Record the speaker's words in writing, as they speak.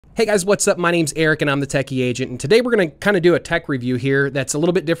Hey guys, what's up? My name's Eric and I'm the Techy Agent, and today we're going to kind of do a tech review here that's a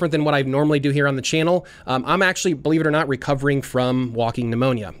little bit different than what I normally do here on the channel. I'm actually, believe it or not, recovering from walking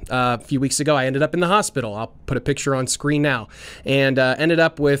pneumonia. A few weeks ago I ended up in the hospital. I'll put a picture on screen now, and ended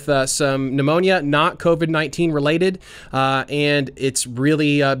up with some pneumonia, not COVID-19 related, and it's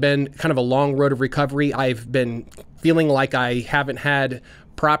really been kind of a long road of recovery. I've been feeling like I haven't had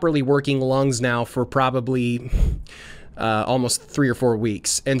properly working lungs now for probably almost 3 or 4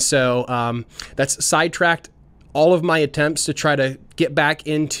 weeks. And so that's sidetracked all of my attempts to try to get back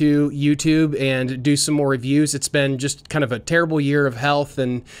into YouTube and do some more reviews. It's been just kind of a terrible year of health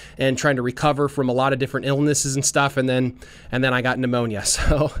and trying to recover from a lot of different illnesses and stuff. And then I got pneumonia.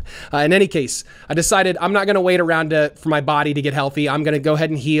 So in any case, I decided I'm not going to wait around for my body to get healthy. I'm going to go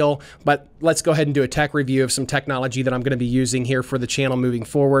ahead and heal, but let's go ahead and do a tech review of some technology that I'm going to be using here for the channel moving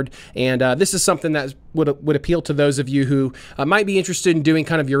forward. And this is something that would appeal to those of you who might be interested in doing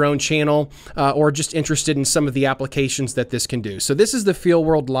kind of your own channel or just interested in some of the applications that this can do. So this is the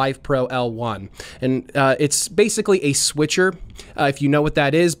Feelworld Livepro L1, and it's basically a switcher, if you know what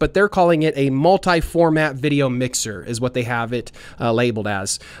that is, but they're calling it a multi-format video mixer is what they have it labeled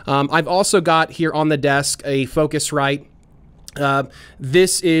as. I've also got here on the desk a Focusrite.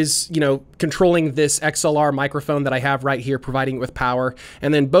 This is, controlling this XLR microphone that I have right here, providing it with power.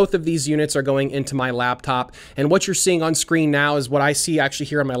 And then both of these units are going into my laptop. And what you're seeing on screen now is what I see actually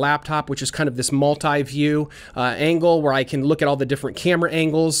here on my laptop, which is kind of this multi-view angle where I can look at all the different camera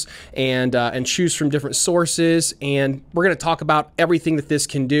angles and choose from different sources. And we're going to talk about everything that this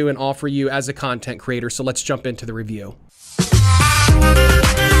can do and offer you as a content creator. So let's jump into the review.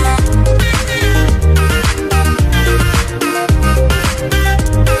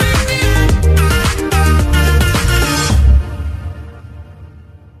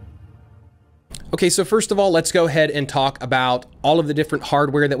 Okay, so first of all, let's go ahead and talk about all of the different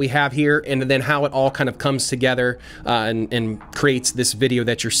hardware that we have here and then how it all kind of comes together and creates this video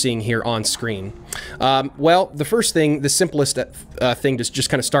that you're seeing here on screen. Well, the first thing, the simplest thing to just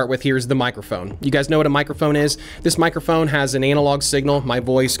kind of start with here is the microphone. You guys know what a microphone is? This microphone has an analog signal, my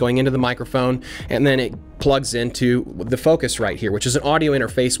voice going into the microphone, and then it plugs into the Focusrite here, which is an audio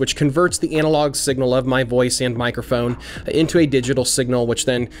interface which converts the analog signal of my voice and microphone into a digital signal, which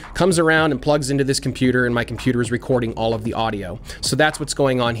then comes around and plugs into this computer, and my computer is recording all of the audio. So that's what's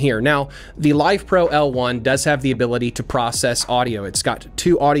going on here. Now, the Livepro L1 does have the ability to process audio. It's got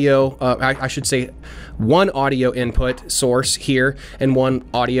two audio, I should say one audio input source here and one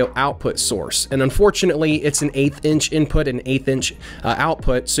audio output source. And unfortunately, it's an 1/8 inch input and 1/8 inch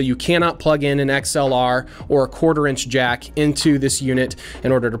output, so you cannot plug in an XLR or a 1/4 inch jack into this unit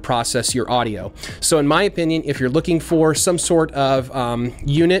in order to process your audio. So in my opinion, if you're looking for some sort of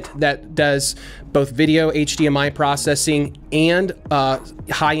unit that does both video HDMI processing and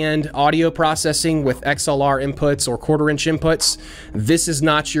high-end audio processing with XLR inputs or 1/4 inch inputs, this is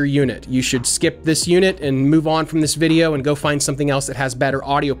not your unit. You should skip this unit and move on from this video and go find something else that has better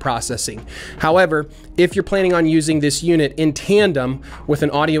audio processing. However, if you're planning on using this unit in tandem with an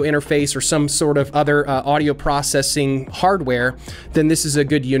audio interface or some sort of other audio processing hardware, then this is a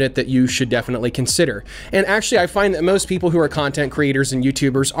good unit that you should definitely consider. And actually, I find that most people who are content creators and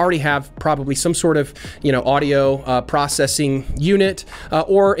YouTubers already have probably some sort of audio processing unit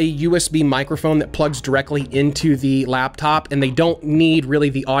or a USB microphone that plugs directly into the laptop, and they don't need really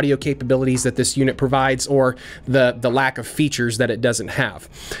the audio capabilities that this unit provides or the lack of features that it doesn't have.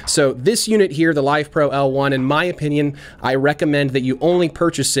 So this unit here, the Livepro L1, in my opinion, I recommend that you only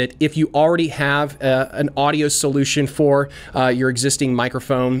purchase it if you already have an audio solution for your existing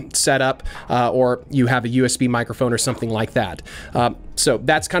microphone setup or you have a USB microphone or something like that. So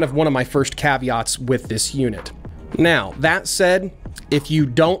that's kind of one of my first caveats with this unit. Now, that said, if you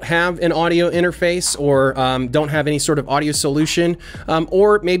don't have an audio interface or don't have any sort of audio solution,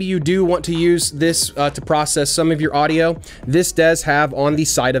 or maybe you do want to use this to process some of your audio, this does have on the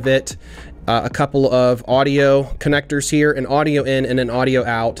side of it a couple of audio connectors here, an audio in and an audio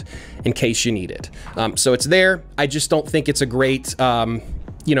out in case you need it. So it's there. I just don't think it's a great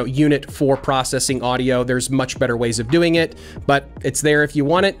unit for processing audio. There's much better ways of doing it, but it's there if you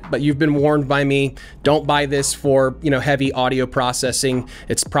want it. But you've been warned by me, don't buy this for heavy audio processing.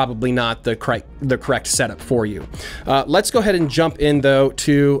 It's probably not the correct setup for you. Let's go ahead and jump in though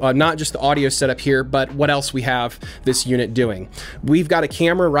to not just the audio setup here, but what else we have this unit doing. We've got a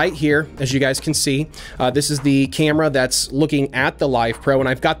camera right here, as you guys can see. This is the camera that's looking at the Livepro, and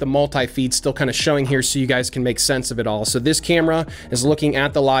I've got the multi-feed still kind of showing here so you guys can make sense of it all. So this camera is looking at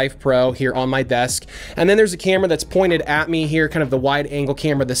at the Livepro here on my desk. And then there's a camera that's pointed at me here, kind of the wide angle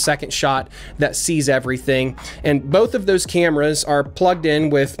camera, the second shot that sees everything. And both of those cameras are plugged in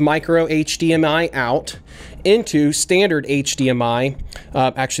with micro HDMI out into standard HDMI.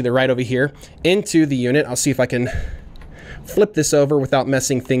 Actually, they're right over here into the unit. I'll see if I can flip this over without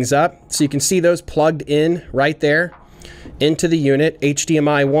messing things up. So you can see those plugged in right there into the unit,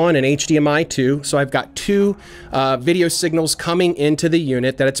 HDMI 1 and HDMI 2. So I've got two video signals coming into the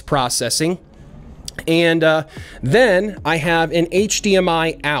unit that it's processing. And then I have an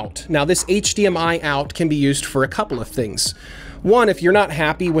HDMI out. Now this HDMI out can be used for a couple of things. One, if you're not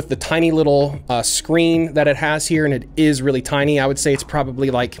happy with the tiny little screen that it has here, and it is really tiny, I would say it's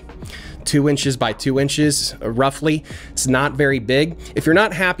probably like 2 inches by 2 inches, roughly. It's not very big. If you're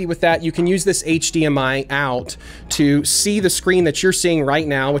not happy with that, you can use this HDMI out to see the screen that you're seeing right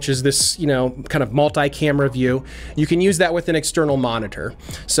now, which is this, you know, kind of multi-camera view. You can use that with an external monitor.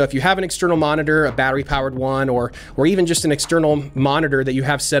 So if you have an external monitor, a battery-powered one, or even just an external monitor that you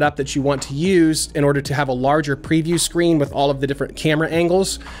have set up that you want to use in order to have a larger preview screen with all of the different camera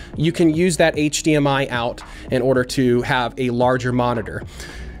angles, you can use that HDMI out in order to have a larger monitor.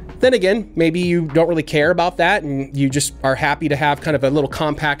 Then again, maybe you don't really care about that and you just are happy to have kind of a little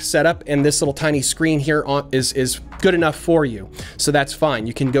compact setup, and this little tiny screen here is good enough for you. So that's fine.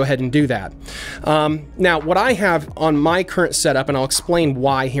 You can go ahead and do that. Now, what I have on my current setup, and I'll explain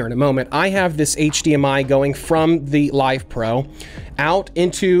why here in a moment, I have this HDMI going from the Livepro out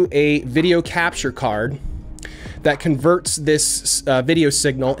into a video capture card that converts this video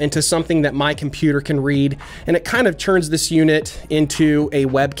signal into something that my computer can read, and it kind of turns this unit into a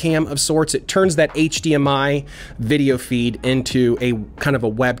webcam of sorts. It turns that HDMI video feed into a kind of a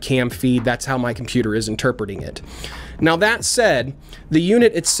webcam feed. That's how my computer is interpreting it. Now that said, the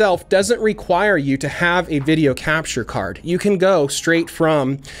unit itself doesn't require you to have a video capture card. You can go straight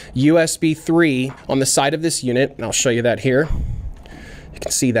from USB 3 on the side of this unit, and I'll show you that here. You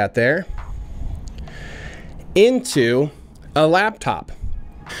can see that there, into a laptop.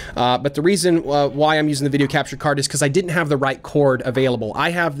 But the reason why I'm using the video capture card is because I didn't have the right cord available. I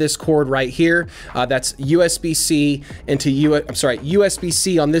have this cord right here that's USB-C into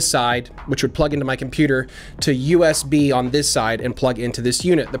USB-C on this side, which would plug into my computer, to USB on this side and plug into this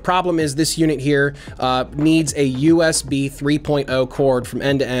unit. The problem is this unit here needs a USB 3.0 cord from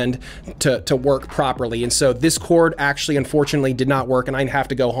end to end to work properly. And so this cord actually, unfortunately, did not work, and I have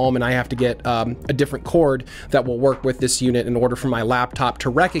to go home and I have to get a different cord that will work with this unit in order for my laptop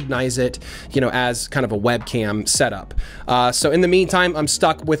to recognize it, you know, as kind of a webcam setup. So in the meantime, I'm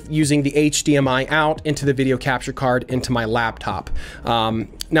stuck with using the HDMI out into the video capture card into my laptop.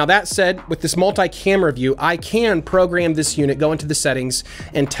 Now that said, with this multi-camera view, I can program this unit, go into the settings,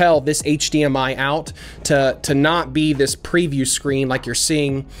 and tell this HDMI out to not be this preview screen like you're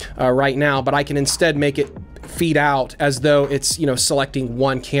seeing right now, but I can instead make it feed out as though it's, you know, selecting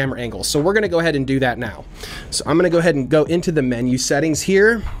one camera angle. So we're going to go ahead and do that now. So I'm going to go ahead and go into the menu settings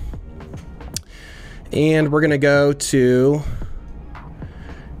here, and we're going to go to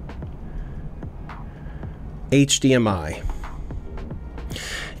HDMI,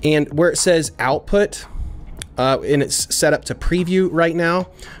 and where it says output and it's set up to preview right now,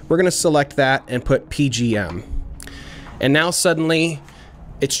 we're going to select that and put PGM, and now suddenly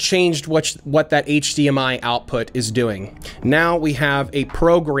it's changed what that HDMI output is doing. Now we have a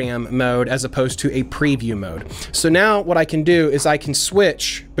program mode as opposed to a preview mode. So now what I can do is I can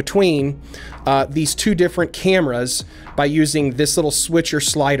switch between these two different cameras by using this little switcher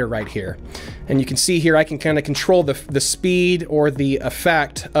slider right here. And you can see here I can kind of control the speed or the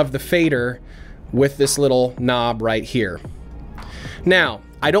effect of the fader with this little knob right here. Now,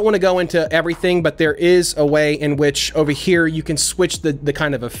 I don't want to go into everything, but there is a way in which over here you can switch the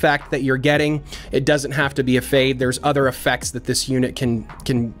kind of effect that you're getting. It doesn't have to be a fade. There's other effects that this unit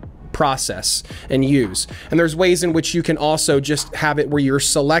can process and use. And there's ways in which you can also just have it where you're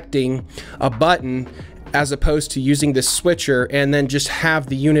selecting a button as opposed to using this switcher, and then just have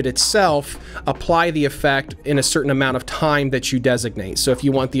the unit itself apply the effect in a certain amount of time that you designate. So if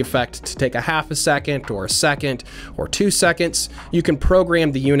you want the effect to take a half a second or a second or 2 seconds, you can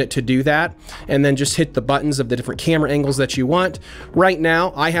program the unit to do that and then just hit the buttons of the different camera angles that you want. Right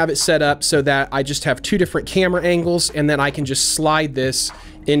now, I have it set up so that I just have 2 different camera angles, and then I can just slide this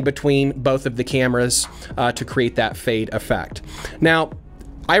in between both of the cameras to create that fade effect. Now,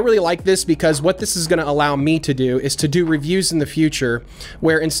 I really like this because what this is going to allow me to do is to do reviews in the future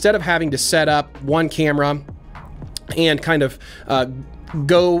where instead of having to set up one camera and kind of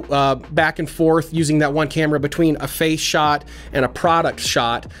go back and forth using that one camera between a face shot and a product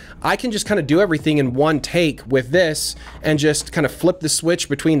shot, I can just kind of do everything in one take with this and just kind of flip the switch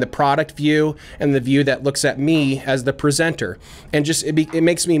between the product view and the view that looks at me as the presenter. And just it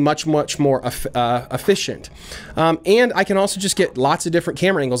makes me much more efficient. And I can also just get lots of different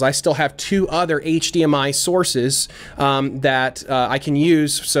camera angles. I still have 2 other HDMI sources that I can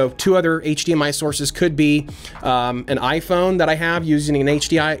use. So 2 other HDMI sources could be an iPhone that I have using an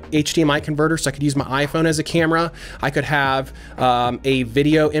HDMI converter, so I could use my iPhone as a camera. I could have a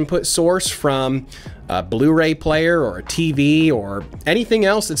video input source from a Blu-ray player or a TV or anything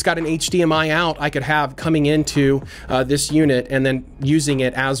else that's got an HDMI out I could have coming into this unit and then using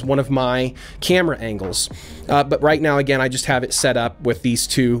it as one of my camera angles. But right now, again, I just have it set up with these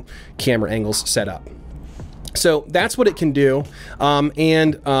 2 camera angles set up. So that's what it can do,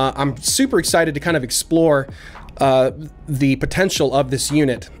 and I'm super excited to kind of explore the potential of this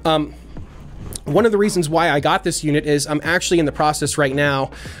unit. One of the reasons why I got this unit is I'm actually in the process right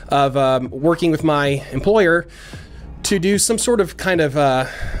now of working with my employer to do some sort of kind of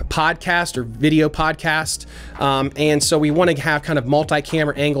podcast or video podcast. And so we want to have kind of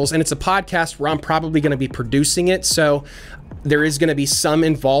multi-camera angles, and it's a podcast where I'm probably going to be producing it. So there is going to be some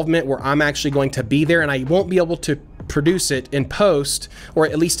involvement where I'm actually going to be there, and I won't be able to produce it in post, or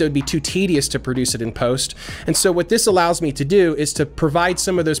at least it would be too tedious to produce it in post. And so what this allows me to do is to provide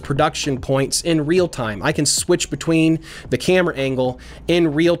some of those production points in real time. I can switch between the camera angle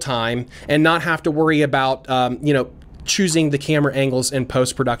in real time and not have to worry about, you know, choosing the camera angles in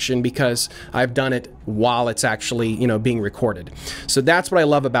post-production, because I've done it while it's actually, you know, being recorded. So that's what I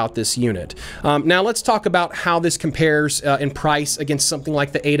love about this unit. Now let's talk about how this compares in price against something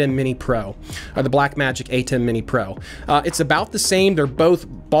like the ATEM Mini Pro or the Blackmagic ATEM Mini Pro. It's about the same. They're both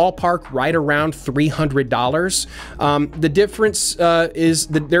ballpark right around $300. The difference is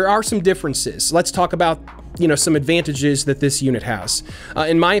that there are some differences. Let's talk about, you know, some advantages that this unit has.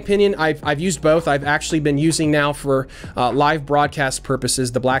 In my opinion, I've used both. I've actually been using now for live broadcast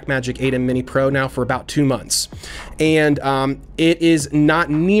purposes the Blackmagic ATEM Mini Pro now for about 2 months. And it is not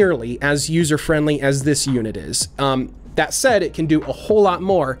nearly as user-friendly as this unit is. That said, it can do a whole lot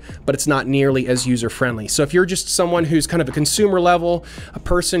more, but it's not nearly as user-friendly. So if you're just someone who's kind of a consumer level, a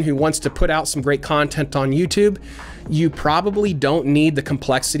person who wants to put out some great content on YouTube, you probably don't need the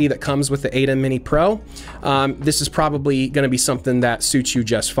complexity that comes with the ATEM Mini Pro. This is probably going to be something that suits you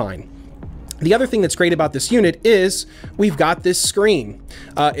just fine. The other thing that's great about this unit is we've got this screen.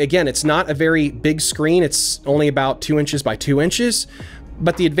 Again, it's not a very big screen. It's only about 2 inches by 2 inches.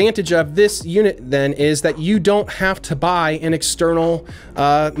 But the advantage of this unit then is that you don't have to buy an external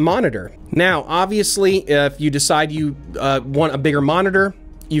monitor. Now, obviously, if you decide you want a bigger monitor,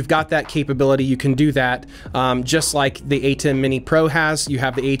 you've got that capability. You can do that just like the ATEM Mini Pro has. You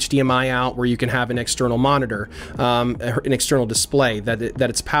have the HDMI out where you can have an external monitor, an external display that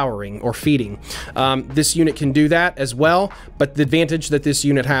it's powering or feeding. This unit can do that as well, but the advantage that this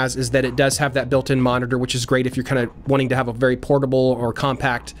unit has is that it does have that built-in monitor, which is great if you're kind of wanting to have a very portable or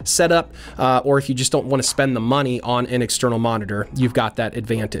compact setup, or if you just don't want to spend the money on an external monitor, you've got that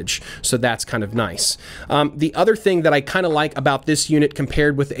advantage. So that's kind of nice. The other thing that I kind of like about this unit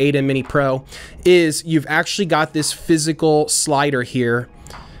compared with the ATEM Mini Pro is you've actually got this physical slider here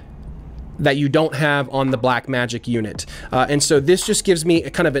that you don't have on the Blackmagic unit. And so this just gives me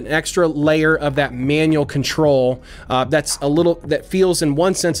a kind of an extra layer of that manual control that feels in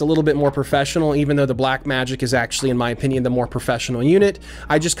one sense a little bit more professional, even though the Blackmagic is actually, in my opinion, the more professional unit.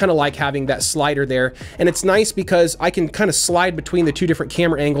 I just kind of like having that slider there. And it's nice because I can kind of slide between the 2 different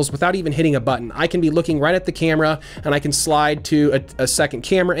camera angles without even hitting a button. I can be looking right at the camera and I can slide to a second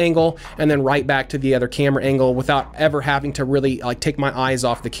camera angle and then right back to the other camera angle without ever having to really like take my eyes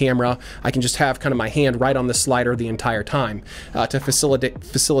off the camera. I can just have kind of my hand right on the slider the entire time to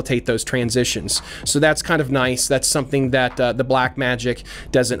facilitate those transitions. So that's kind of nice. That's something that the Blackmagic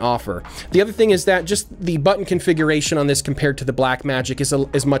doesn't offer. The other thing is that just the button configuration on this compared to the Blackmagic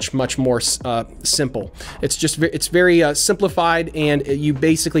is much more simple. It's very simplified, and you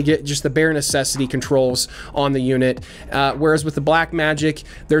basically get just the bare necessity controls on the unit. Whereas with the Blackmagic,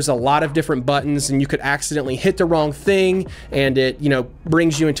 there's a lot of different buttons, and you could accidentally hit the wrong thing, and it, you know,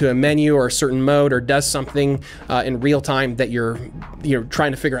 brings you into a menu or a certain mode, or does something in real time that you're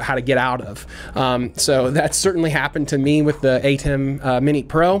trying to figure out how to get out of. So that certainly happened to me with the ATEM Mini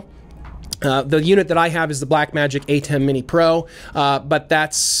Pro. The unit that I have is the Blackmagic ATEM Mini Pro, but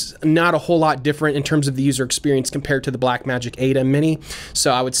that's not a whole lot different in terms of the user experience compared to the Blackmagic ATEM Mini.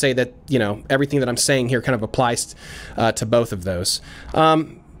 So I would say that, you know, everything that I'm saying here kind of applies to both of those.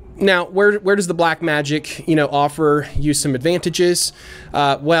 Now, where does the Blackmagic, offer you some advantages?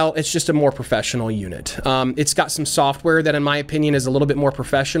 Well, it's just a more professional unit. It's got some software that, in my opinion, is a little bit more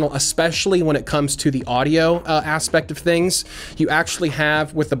professional, especially when it comes to the audio aspect of things. You actually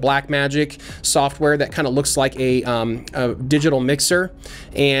have, with the Blackmagic, software that kind of looks like a digital mixer,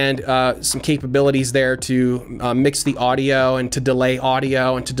 and some capabilities there to mix the audio and to delay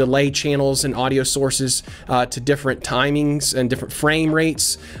audio and to delay channels and audio sources to different timings and different frame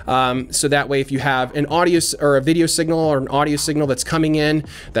rates. So that way, if you have an audio or a video signal or an audio signal that's coming in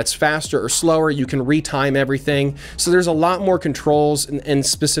that's faster or slower, you can retime everything. So there's a lot more controls, and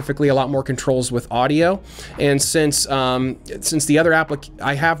specifically a lot more controls with audio. And since the other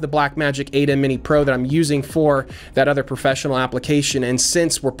I have the Blackmagic 8M Mini Pro that I'm using for that other professional application, and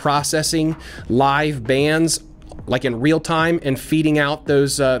since we're processing live bands like in real time and feeding out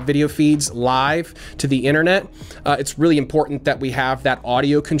those video feeds live to the internet, it's really important that we have that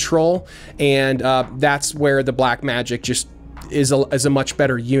audio control, and that's where the Blackmagic just is a much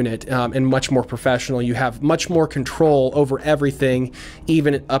better unit and much more professional. You have much more control over everything,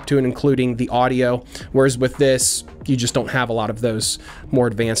 even up to and including the audio, whereas with this, you just don't have a lot of those more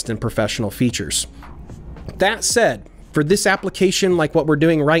advanced and professional features. That said, for this application, like what we're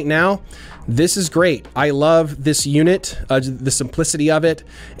doing right now, this is great. I love this unit, the simplicity of it,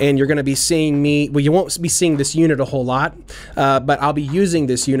 and you're going to be seeing me, well, you won't be seeing this unit a whole lot, but I'll be using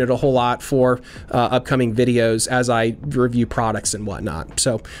this unit a whole lot for upcoming videos as I review products and whatnot.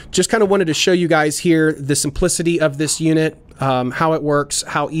 So just kind of wanted to show you guys here the simplicity of this unit, how it works,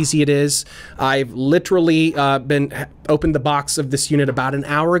 how easy it is. I've literally opened the box of this unit about an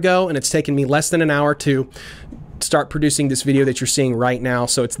hour ago, and it's taken me less than an hour to start producing this video that you're seeing right now.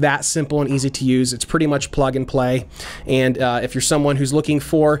 So it's that simple and easy to use. It's pretty much plug and play. And if you're someone who's looking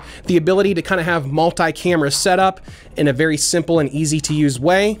for the ability to kind of have multi-camera setup in a very simple and easy to use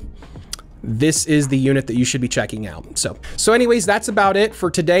way, this is the unit that you should be checking out. So anyways, that's about it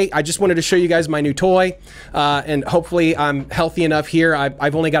for today. I just wanted to show you guys my new toy, and hopefully I'm healthy enough here.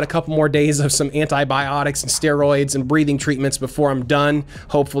 I've only got a couple more days of some antibiotics and steroids and breathing treatments before I'm done,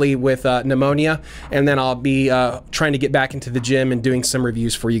 hopefully with pneumonia, and then I'll be trying to get back into the gym and doing some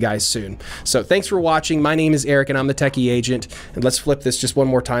reviews for you guys soon. So thanks for watching. My name is Eric, and I'm the Techie Agent, and let's flip this just one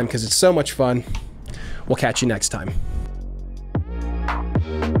more time because it's so much fun. We'll catch you next time.